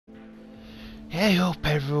Hey up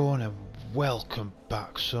everyone and welcome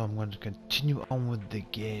back. So I'm going to continue on with the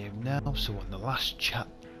game now. So on the last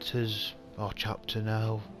chapter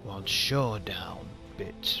now, we're on Showdown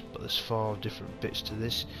bits, but there's 4 different bits to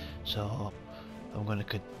this, so I'm going to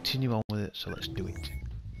continue on with it, so let's do it.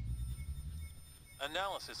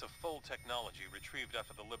 Analysis of Fold technology retrieved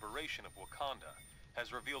after the liberation of Wakanda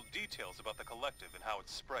has revealed details about the collective and how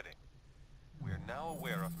it's spreading. We are now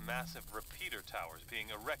aware of massive repeater towers being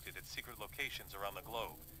erected at secret locations around the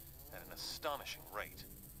globe at an astonishing rate.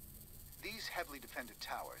 These heavily defended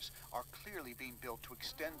towers are clearly being built to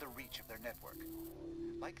extend the reach of their network.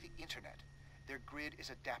 Like the internet, their grid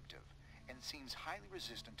is adaptive and seems highly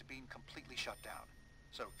resistant to being completely shut down.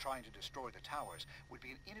 So trying to destroy the towers would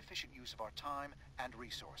be an inefficient use of our time and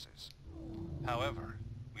resources. However,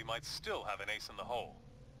 we might still have an ace in the hole.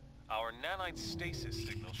 Our nanite stasis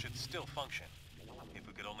signal should still function, if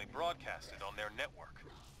we could only broadcast it on their network.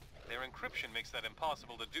 Their encryption makes that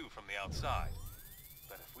impossible to do from the outside.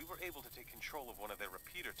 But if we were able to take control of one of their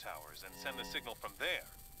repeater towers and send the signal from there,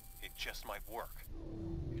 it just might work.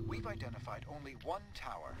 We've identified only one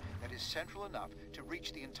tower that is central enough to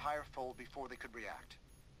reach the entire fold before they could react.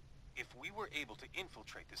 If we were able to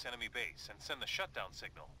infiltrate this enemy base and send the shutdown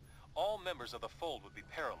signal, all members of the fold would be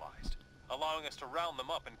paralyzed, allowing us to round them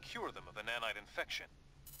up and cure them of the nanite infection.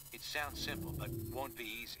 It sounds simple, but won't be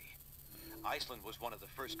easy. Iceland was one of the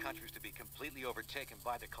first countries to be completely overtaken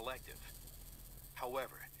by the collective.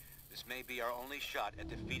 However, this may be our only shot at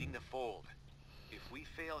defeating the fold. If we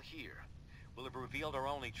fail here, we'll have revealed our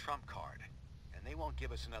only trump card, and they won't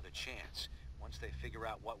give us another chance once they figure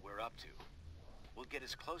out what we're up to. We'll get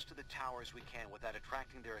as close to the tower as we can without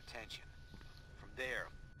attracting their attention. From there,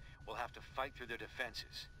 we'll have to fight through their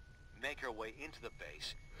defenses, make our way into the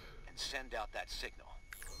base, and send out that signal.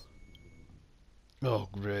 Oh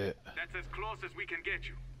great. That's as close as we can get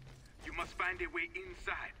you. You must find a way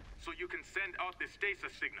inside, so you can send out the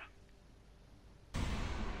stasis signal.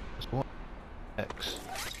 What? X.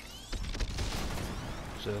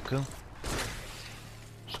 Circle.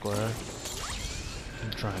 Square.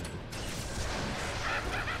 And triangle.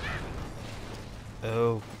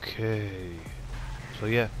 Okay. So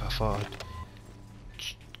yeah, I thought I'd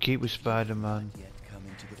keep with Spider-Man.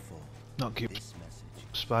 Not keep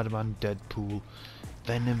Spider-Man, Deadpool,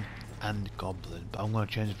 Venom and Goblin. But I'm going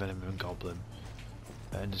to change Venom and Goblin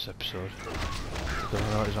in this episode. Because I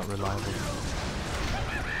know it's not reliable.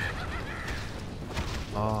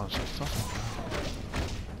 Oh, it's a fucking...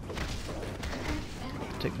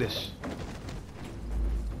 Take this.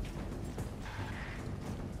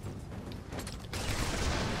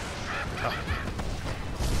 Ah.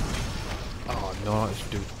 Oh no, it's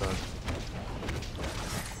douchebag.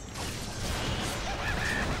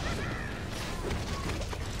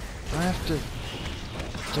 I have to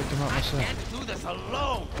take them out myself. I can't do this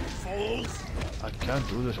alone, fools! I can't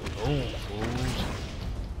do this alone, fools.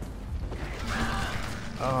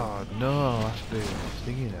 Oh no, I have to be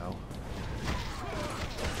thingy now.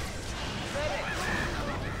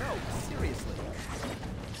 No, seriously.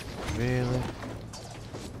 Really?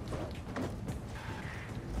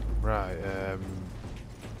 Right,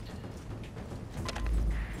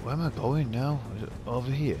 where am I going now? Is it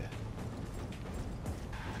over here?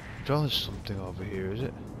 I'm sure there's something over here, is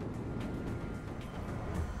it?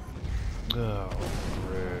 Oh,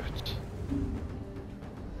 great.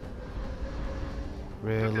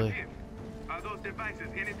 Really? Are those devices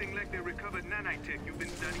anything like the recovered nanite tech you've been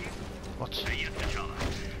studying? What? Yes, T'Challa.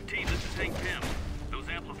 Team, this is Hank Pym. Those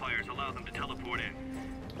amplifiers allow them to teleport in.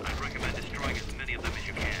 I'd recommend destroying as many of them as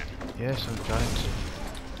you can. Yes, I'm trying to.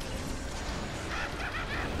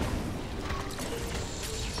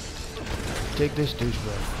 Take this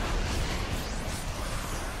douchebag.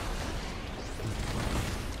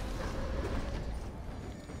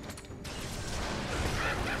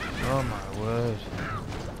 Oh my word.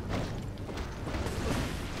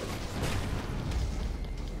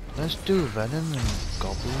 Let's do Venom and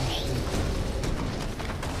Goblins thing.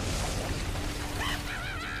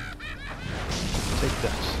 Take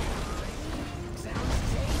that.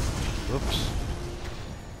 Whoops.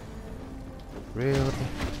 Really?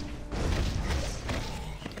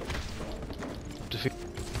 Defeat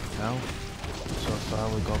now. So far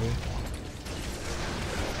we got it.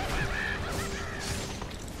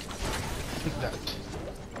 Take that.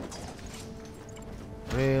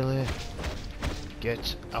 Really?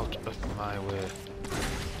 Get out of my way.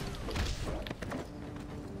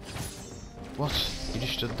 What? You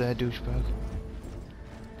just stood there, douchebag?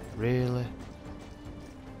 Really?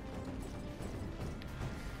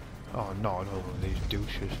 Oh no, another one of these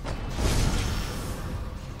douches.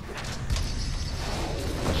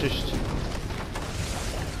 Let's just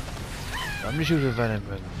I'm just using venom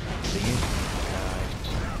and thingy. Right.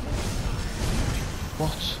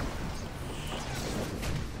 What?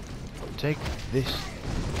 Take this.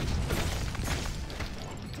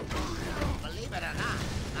 Believe it or not,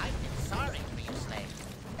 I've been sorry for you, Slave.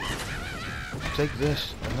 Take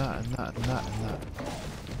this and that and that and that and that.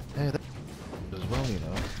 Hey, that as well, you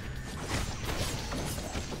know.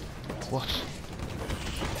 What?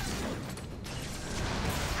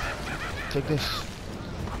 Take this.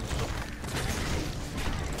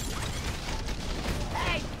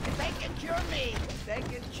 Hey, if they can cure me, they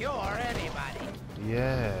can cure anybody.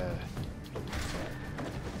 Yeah.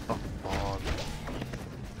 Oh, on.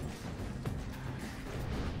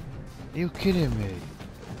 Are you kidding me?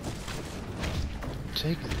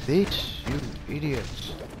 Take this, you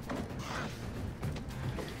idiots.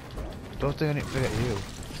 Don't think I need to forget you.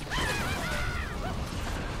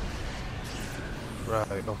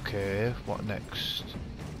 Right, okay, what next?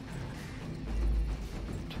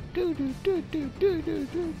 Do do do do do do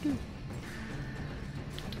do do.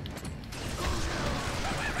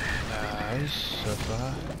 Nice, so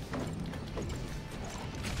far.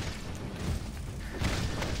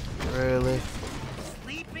 Really?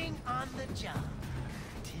 Sleeping on the job.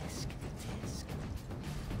 Tisk, tisk.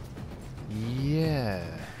 Yeah.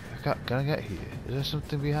 Can I get here? Is there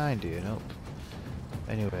something behind here? Nope.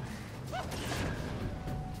 Anyway.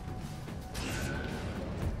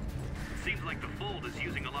 Seems like the Fold is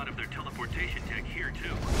using a lot of their teleportation tech here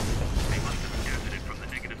too. They must have adapted it from the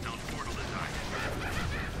negative zone portal design.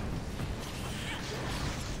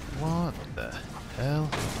 What the hell?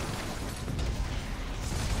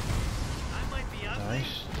 I might be ugly,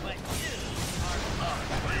 Nice. but you are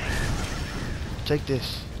ugly. Take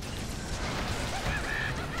this.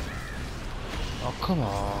 Oh, come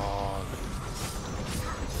on.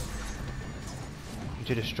 You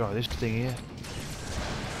to destroy this thing here.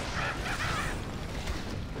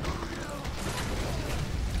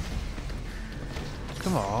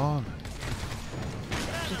 Come on.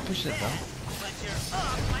 Just push it down. But you're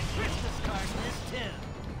off my Christmas card list too.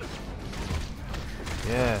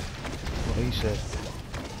 Yeah. What he said.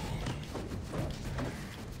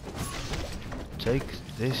 Take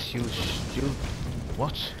this, you stupid.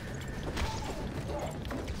 What?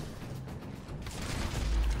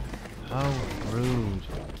 How rude.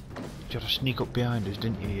 You had to sneak up behind us,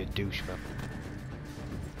 didn't you, you douchebag?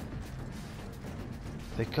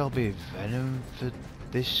 Think I'll be venom for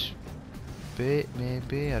this bit,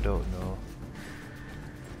 maybe? I don't know.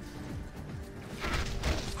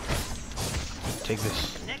 Take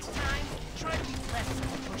this. Next time, try to be less of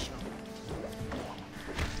a pushover.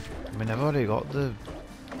 I mean, I've already got the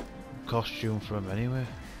costume from him anyway.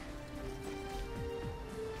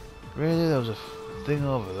 Really? There was a thing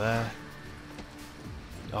over there.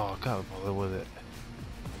 Oh, I can't bother with it.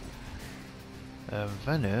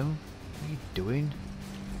 Venom? What are you doing?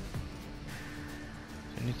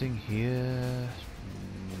 Anything here?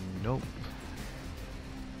 Nope.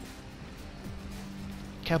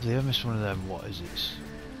 Can't believe I missed one of them. What is this?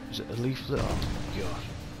 Is it a leaflet? Oh god.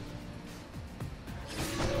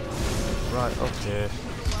 Right, okay.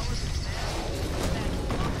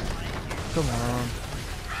 Come on.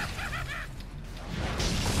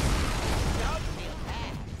 Don't feel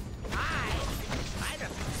bad. I'm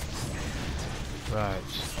Spider-Man.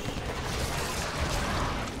 Right.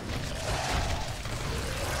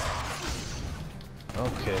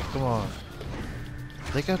 Okay, come on. I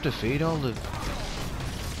think I have to feed all the...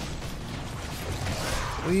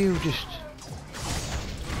 Will you just...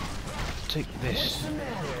 Take this.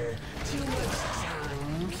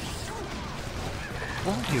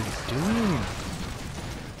 What are you doing?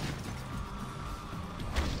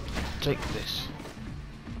 Take this.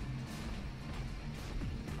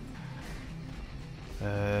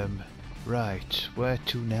 Right. Where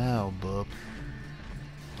to now, bub?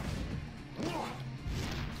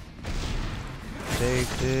 Take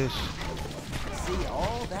this. See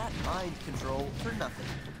all that mind control for nothing.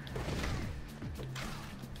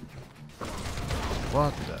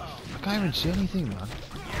 What the? I can't even see anything, man.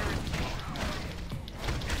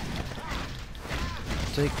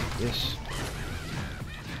 Take this.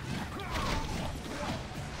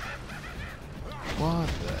 What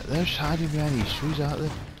the? They're just hiding behind these trees, aren't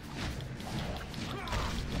they?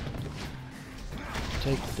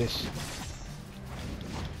 Take this.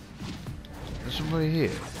 There's somebody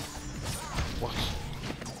here. What?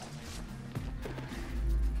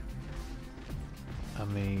 I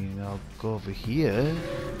mean, I'll go over here.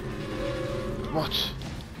 What?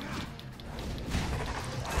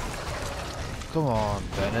 Come on,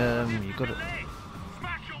 Venom, you gotta...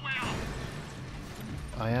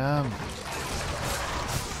 I am.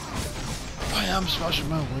 I am smashing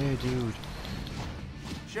my way, dude.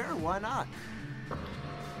 Sure, why not?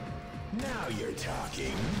 Now you're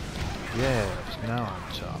talking. Yes, now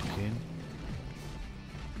I'm talking.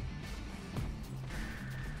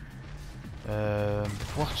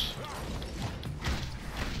 What?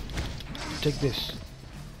 Take this.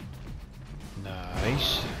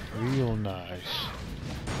 Nice. Real nice.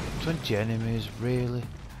 20 enemies, really?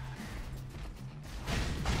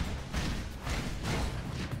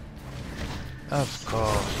 Of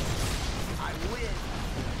course. I win.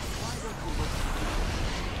 Why don't you look?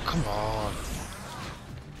 Come on.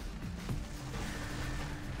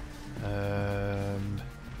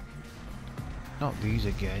 Not these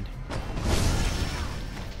again.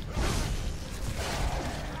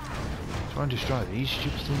 Try and destroy these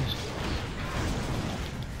stupid things.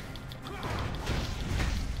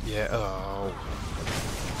 Yeah, oh.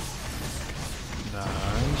 Nice, I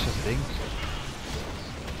think.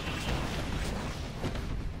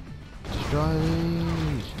 Destroy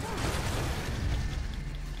these.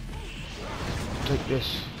 Take this.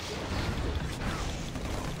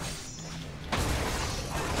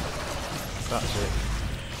 That's it.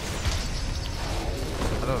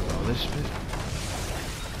 I don't know this bit.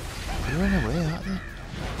 They're running away, aren't they?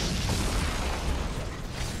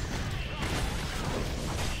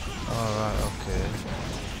 Alright, okay.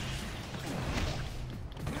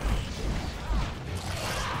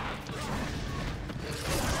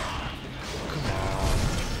 Come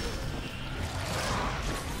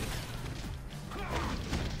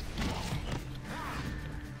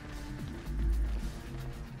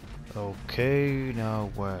on. Okay, now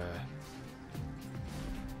where?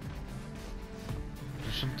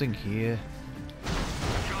 There's something here.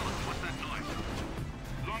 Charlotte, what's that noise?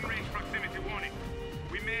 Long-range proximity warning.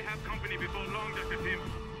 We may have company before long, Dr. Tim.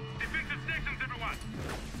 Defensive stations, everyone!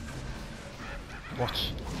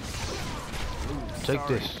 What? Ooh, Take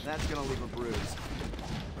sorry. this. That's gonna leave a bruise.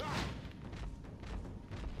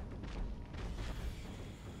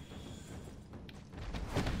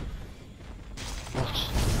 What?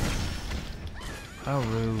 How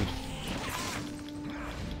rude.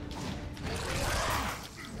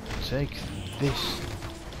 Take this.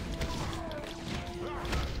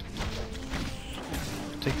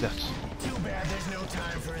 Take that. Too bad there's no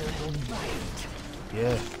time for a little bite.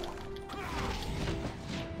 Yeah.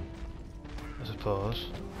 I suppose.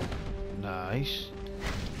 Nice.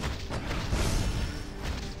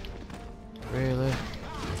 Really?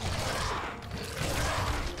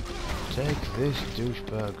 Take this,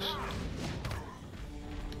 douchebags.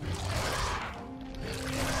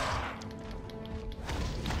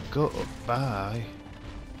 Goodbye.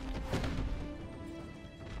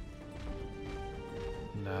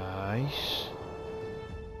 Nice.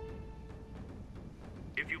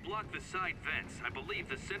 If you block the side vents, I believe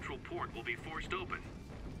the central port will be forced open.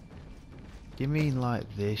 You mean like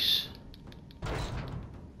this? And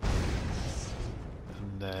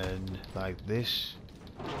then like this?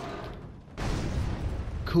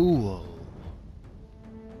 Cool.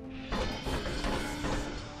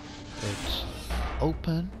 It's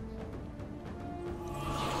open.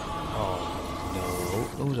 Oh no,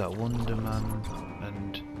 who's that? Wonder Man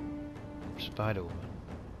and Spider-Woman.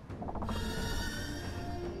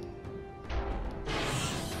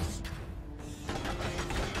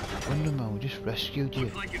 Wonder Man, we just rescued you.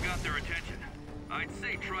 Looks like you got their attention. I'd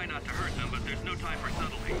say try not to hurt them, but there's no time for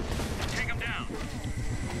subtlety. Take them down.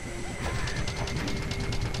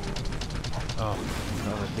 Oh,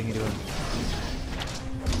 no, the thing you're doing.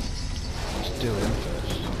 Let's do him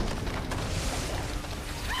first.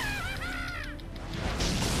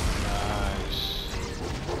 Nice.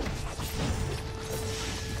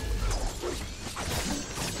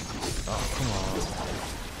 Oh, come on.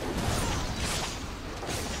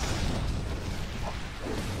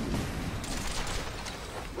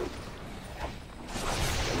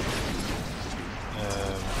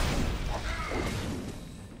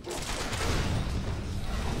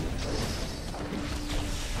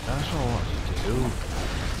 That's what I want to do.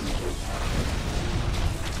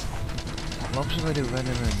 Lots of do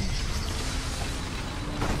venom and...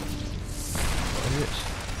 What is it?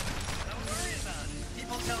 Don't worry about it.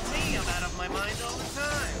 People tell me I'm out of my mind all the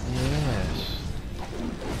time. Yes.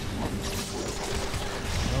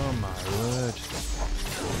 Oh my word.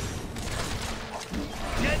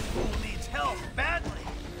 Deadpool needs help badly.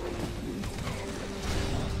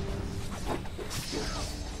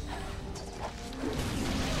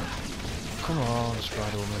 Come on,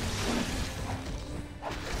 Spider-Woman.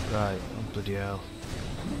 Right, oh bloody hell.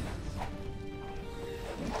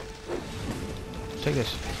 Take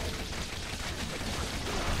this.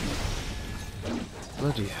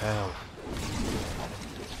 Bloody hell.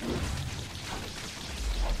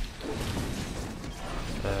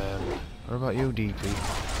 What about you, DP?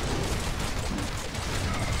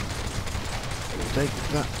 Take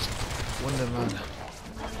that, Wonder Man.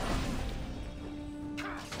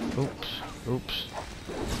 Oops, oops.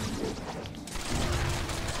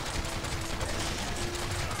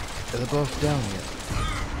 Are they both down yet?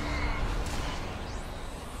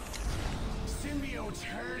 Symbiote's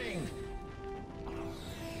hurting.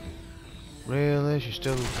 Really? She's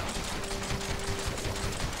still...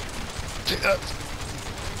 Take that!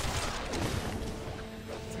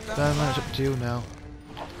 Batman, it's up to you now.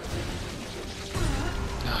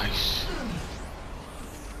 Nice.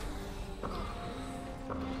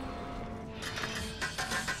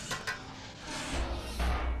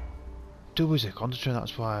 Too busy concentrating,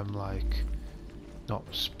 that's why I'm like not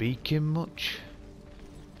speaking much.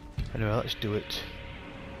 Anyway, let's do it.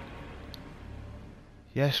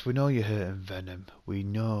 Yes, we know you're hurting, Venom. We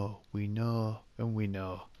know, and we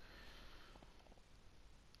know.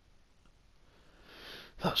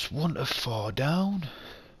 That's 1 of 4 down.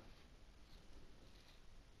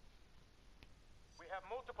 We have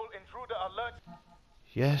multiple intruder alerts.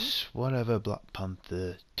 Yes, whatever, Black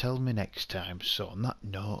Panther. Tell me next time. So on that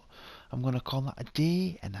note, I'm going to call that a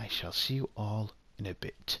day, and I shall see you all in a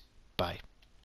bit. Bye.